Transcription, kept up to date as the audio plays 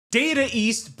Data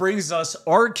East brings us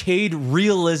arcade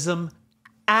realism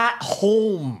at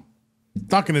home.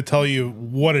 Not going to tell you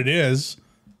what it is,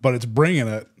 but it's bringing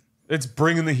it. It's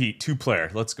bringing the heat.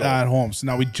 2-player. Let's go. At home. So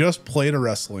now we just played a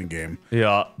wrestling game.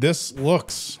 Yeah. This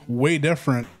looks way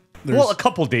different. Well, a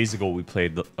couple days ago we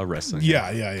played a wrestling game.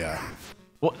 Yeah.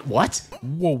 What?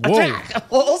 Whoa.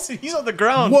 Well, he's on the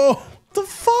ground. Whoa. What the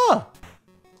fuck?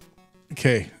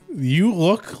 Okay. You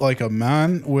look like a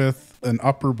man with an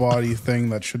upper body thing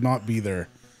that should not be there.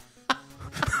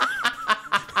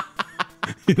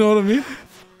 You know what I mean?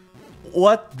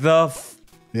 What the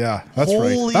Yeah, that's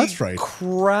Holy right. That's right.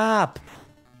 crap.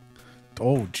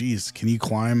 Oh, geez. Can you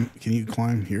climb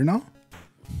here now?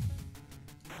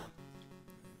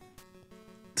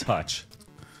 Touch.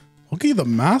 Look at the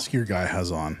mask your guy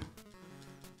has on.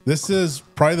 This is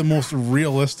probably the most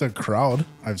realistic crowd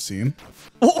I've seen.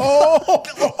 Oh,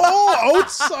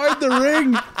 outside the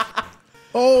ring.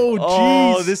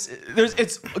 Oh, geez.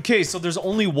 It's okay. So there's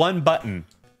only one button.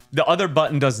 The other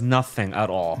button does nothing at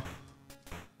all.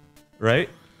 Right?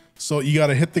 So you got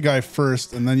to hit the guy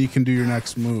first, and then you can do your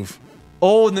next move.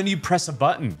 Oh, and then you press a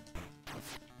button.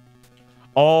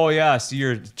 Oh yeah. So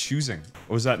you're choosing.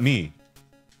 Or was that me?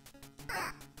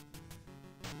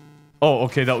 Oh,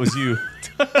 okay. That was you.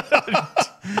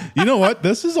 You know what?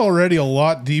 This is already a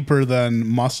lot deeper than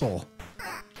muscle.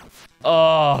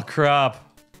 Oh crap.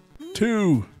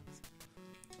 2.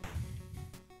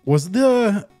 Was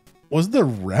the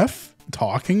ref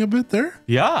talking a bit there?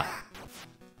 Yeah.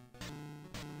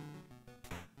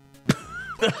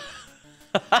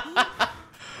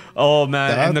 Oh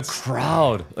man, and the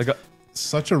crowd, like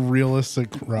such a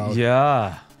realistic crowd.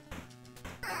 Yeah.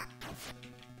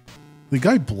 The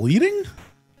guy bleeding?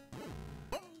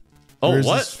 Oh, or is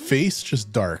what? his face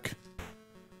just dark?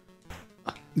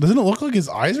 Doesn't it look like his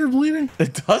eyes are bleeding?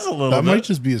 It does a little bit. That might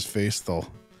just be his face, though.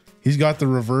 He's got the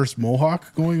reverse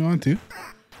mohawk going on, too.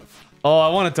 Oh, I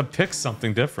wanted to pick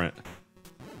something different.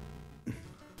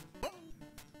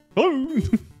 Oh,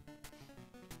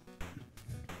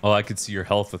 I could see your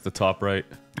health at the top right.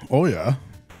 Oh, yeah.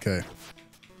 Okay.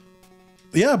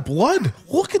 Yeah, blood.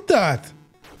 Look at that.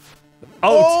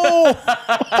 Oh!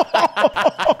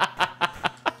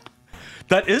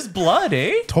 That is blood,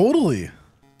 eh? Totally.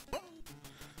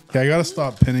 Okay, I gotta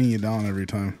stop pinning you down every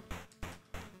time.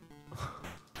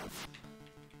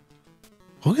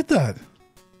 Look at that.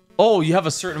 Oh, you have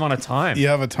a certain amount of time. You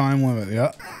have a time limit,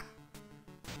 yeah.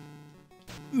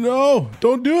 No,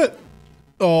 don't do it.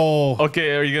 Oh.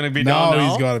 Okay, are you gonna be down now?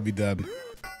 He's gotta be dead.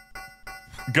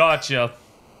 Gotcha.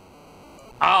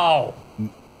 Ow.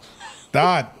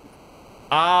 That.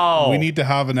 Ow. We need to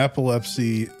have an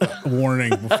epilepsy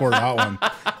warning before that one.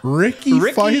 Ricky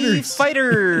Fighters.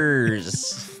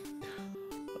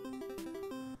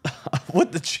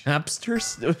 What the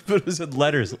champsters? What is it?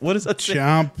 Letters. What is that?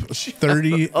 Champ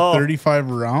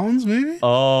 35 rounds, maybe?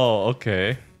 Oh,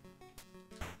 okay.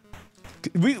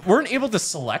 We weren't able to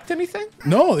select anything?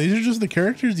 No, these are just the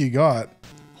characters you got.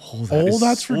 Oh,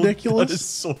 that's ridiculous. That is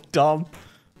so dumb.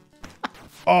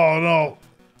 Oh, no.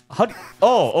 How do,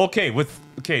 oh, okay.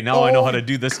 Now I know how to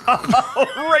do this.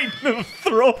 Right in the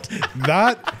throat.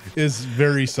 That is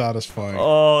very satisfying.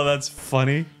 Oh, that's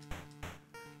funny.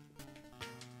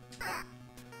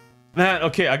 Man,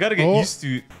 okay, I gotta get used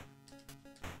to...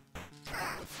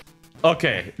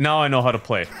 Okay, now I know how to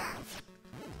play.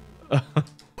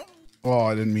 Oh,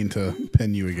 I didn't mean to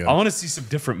pin you again. I want to see some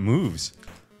different moves.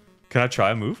 Can I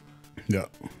try a move? Yeah.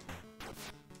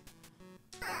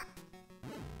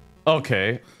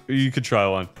 Okay, you could try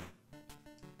one.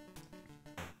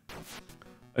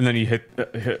 And then you hit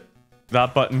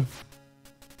that button.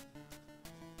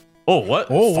 Oh, what?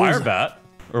 Oh, Fire bat?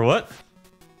 Or what?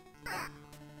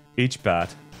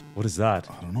 H-bat. What is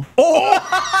that? I don't know. Oh!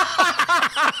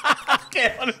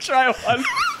 Okay, I want to try one.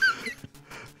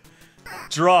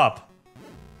 Drop.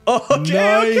 Oh, okay,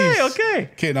 Nice. okay.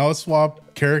 Okay, now let's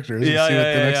swap characters and see what the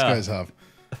next guys have.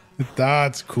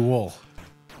 That's cool.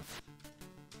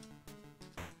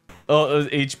 Oh, it was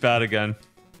H-bat again.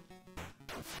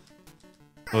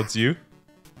 Oh, it's you?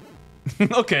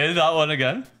 Okay, that one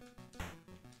again.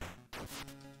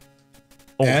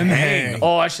 Oh, hang.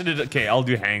 Oh, I should have... Okay, I'll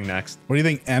do hang next. What do you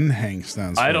think N-hang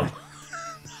stands for? I don't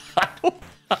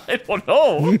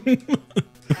know.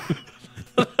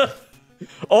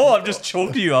 Oh, I'm just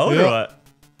choking you out or what?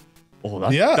 Oh,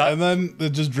 that's... Yeah, and then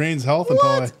it just drains health until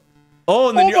I... Oh,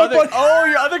 and then your other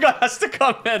guy has to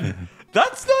come in.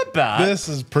 That's not bad. This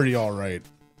is pretty all right.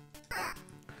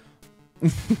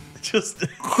 Just...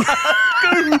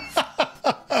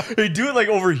 Hey, do it like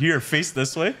over here. Face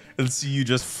this way and see you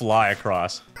just fly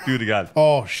across. Do it again.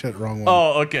 Oh, shit, wrong one.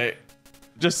 Oh, okay.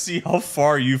 Just see how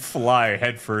far you fly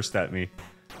head first at me.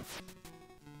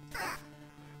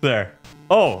 There.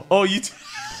 Oh, you.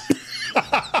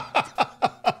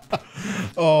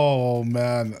 Oh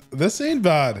man, this ain't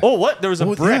bad. Oh, what? There was a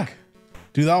brick. Yeah.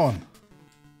 Do that one.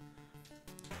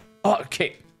 Oh,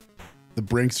 okay. The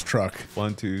Brinks truck.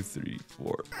 1, 2, 3,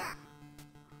 4.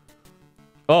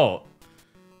 Oh,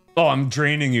 I'm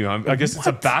draining you. I guess it's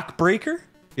a backbreaker.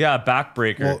 Yeah, a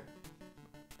backbreaker. Well,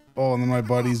 oh, and then my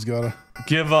buddy's gotta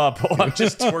give up. Oh, I'm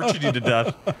just tortured you to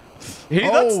death. Hey,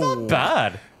 that's not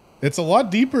bad. It's a lot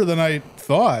deeper than I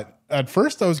thought. At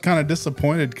first, I was kind of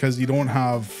disappointed because you don't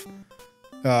have,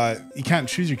 you can't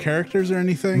choose your characters or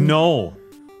anything. No.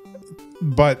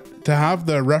 But to have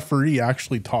the referee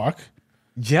actually talk,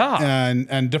 yeah,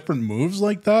 and different moves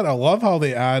like that, I love how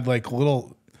they add like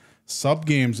little sub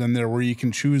games in there where you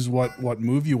can choose what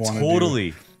move you want to do.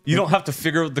 Totally. You don't have to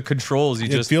figure out the controls.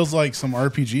 It feels like some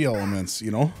RPG elements,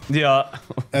 you know? Yeah.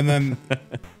 And then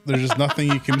there's just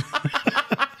nothing you can.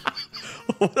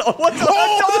 What the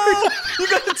heck? You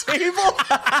got the table?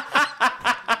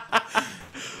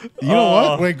 You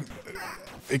know what?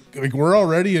 Like we're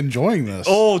already enjoying this.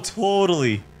 Oh,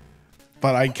 totally.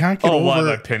 But I can't get over. Why am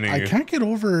I pinning you? I can't get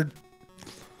over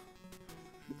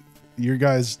your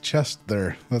guy's chest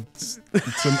there. It's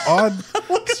an odd.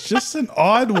 It's just an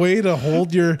odd way to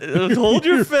hold your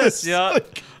fist. Yeah,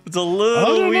 like, it's a little I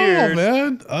don't weird, know,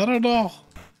 man. I don't know.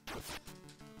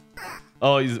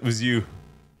 Oh, it was you.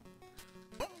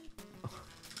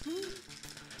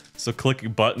 So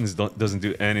clicking buttons doesn't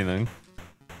do anything.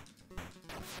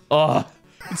 Oh,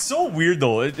 it's so weird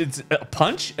though. It's a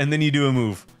punch and then you do a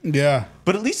move. Yeah.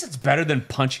 But at least it's better than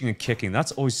punching and kicking.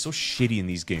 That's always so shitty in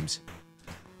these games.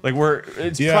 Like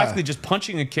it's practically just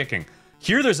punching and kicking.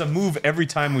 Here there's a move every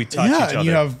time we touch each other.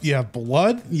 And you have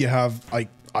blood, you have like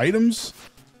items.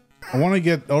 I want to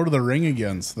get out of the ring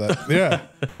again. So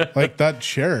that like that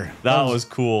chair. That was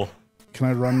cool. Can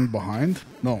I run behind?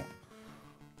 No.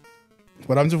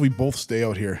 What happens if we both stay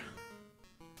out here?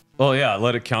 Oh yeah,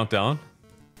 let it count down.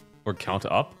 Or count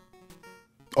up.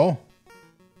 Oh.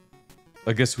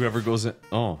 I guess whoever goes in.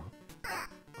 Oh.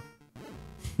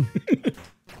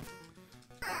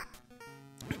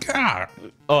 God.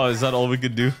 Oh, is that all we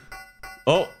could do?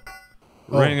 Oh.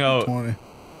 Ring out. 20.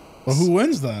 Well, who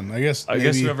wins then? I guess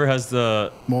whoever has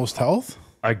the most health?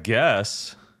 I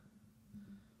guess.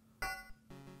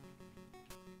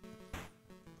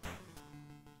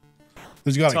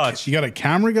 You got a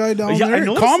camera guy down there. I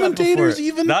noticed Commentators that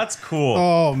even. That's cool.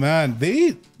 Oh man,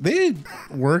 they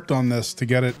worked on this to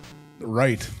get it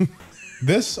right.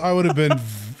 This I would have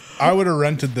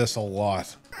rented this a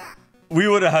lot. We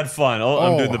would have had fun. Oh,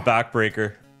 I'm doing the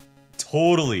backbreaker.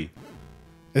 Totally.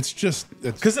 It's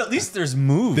because at least there's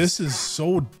moves. This is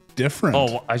so different. Oh,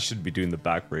 well, I should be doing the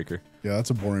backbreaker. Yeah,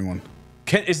 that's a boring one.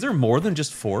 Is there more than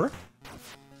just 4?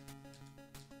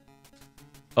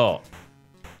 Oh.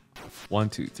 1,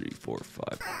 2, 3, 4,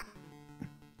 5.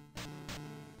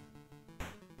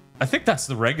 I think that's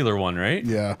the regular one, right?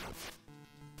 Yeah.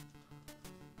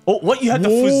 Oh, what? You had the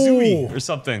Fuzui or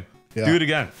something. Yeah. Do it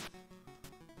again.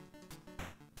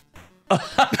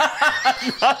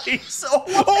 Nice.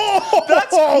 Oh,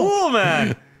 that's cool, man.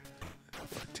 1,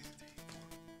 2, 3,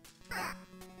 4.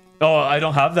 Oh, I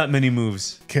don't have that many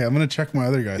moves. Okay, I'm gonna check my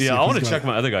other guy. Yeah, I want to check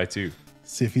my other guy too.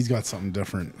 See if he's got something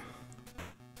different.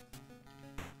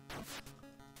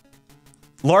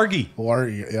 Largy,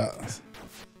 yeah.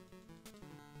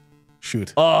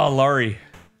 Shoot. Oh, Larry.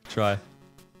 Try.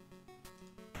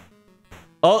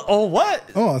 Oh, what?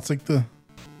 Oh, it's like the...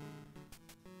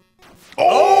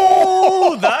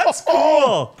 Oh, that's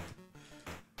cool.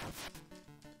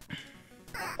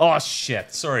 Oh,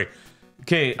 shit. Sorry.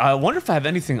 Okay, I wonder if I have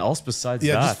anything else besides that.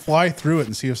 Yeah, just fly through it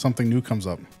and see if something new comes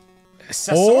up.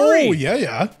 Sorry. Oh,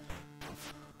 yeah.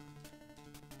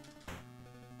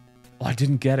 Oh, I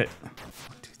didn't get it. 1,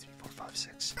 2, 3, 4, 5,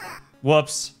 6.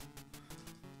 Whoops.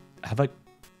 Have I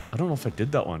don't know if I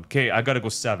did that one. Okay, I gotta go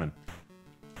 7.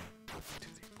 1, 2,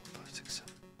 3, 4, 5, 6,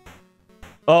 7.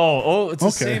 Oh, it's the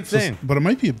same thing. But it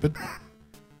might be a bit...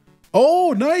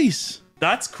 Oh, nice.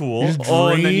 That's cool. Oh,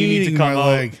 and then you need to come out.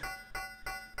 Leg.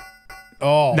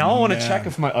 Oh, now I want to check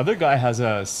if my other guy has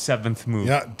a 7th move.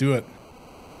 Yeah, do it.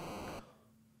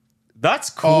 That's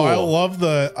cool. Oh, I love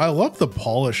the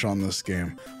polish on this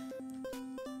game.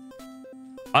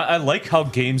 I like how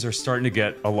games are starting to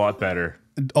get a lot better.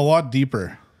 A lot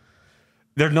deeper.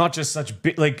 They're not just such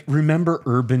big. Like, remember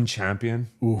Urban Champion?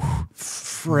 Ooh,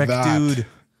 frick, dude.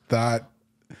 That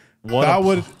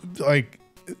would like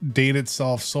date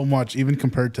itself so much, even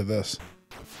compared to this.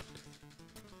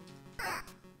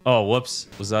 Oh, whoops.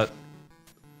 Was that?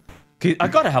 Okay, I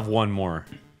gotta have one more.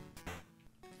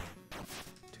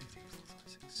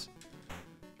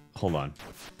 Hold on.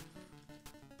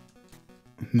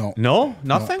 No. No?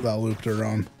 Nothing? No, that looped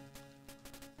around.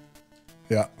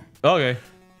 Yeah. Okay.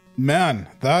 Man,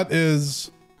 that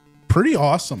is pretty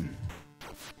awesome.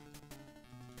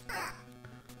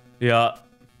 Yeah.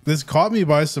 This caught me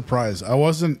by surprise. I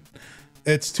wasn't...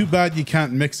 It's too bad you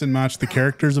can't mix and match the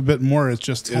characters a bit more. It's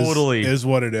just Totally is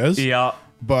what it is. Yeah.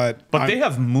 But they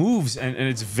have moves and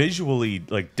it's visually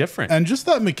like different. And just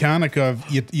that mechanic of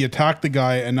you attack the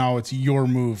guy and now it's your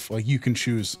move. Like you can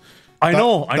choose. I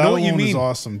know what you alone mean. Is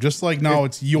awesome. Just like now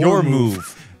it's your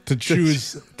move to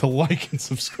choose to like and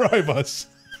subscribe us.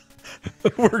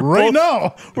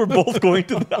 We're both going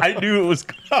to I knew it was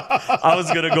I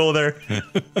was gonna go there.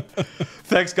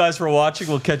 Thanks guys for watching.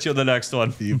 We'll catch you on the next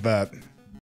one. You bet.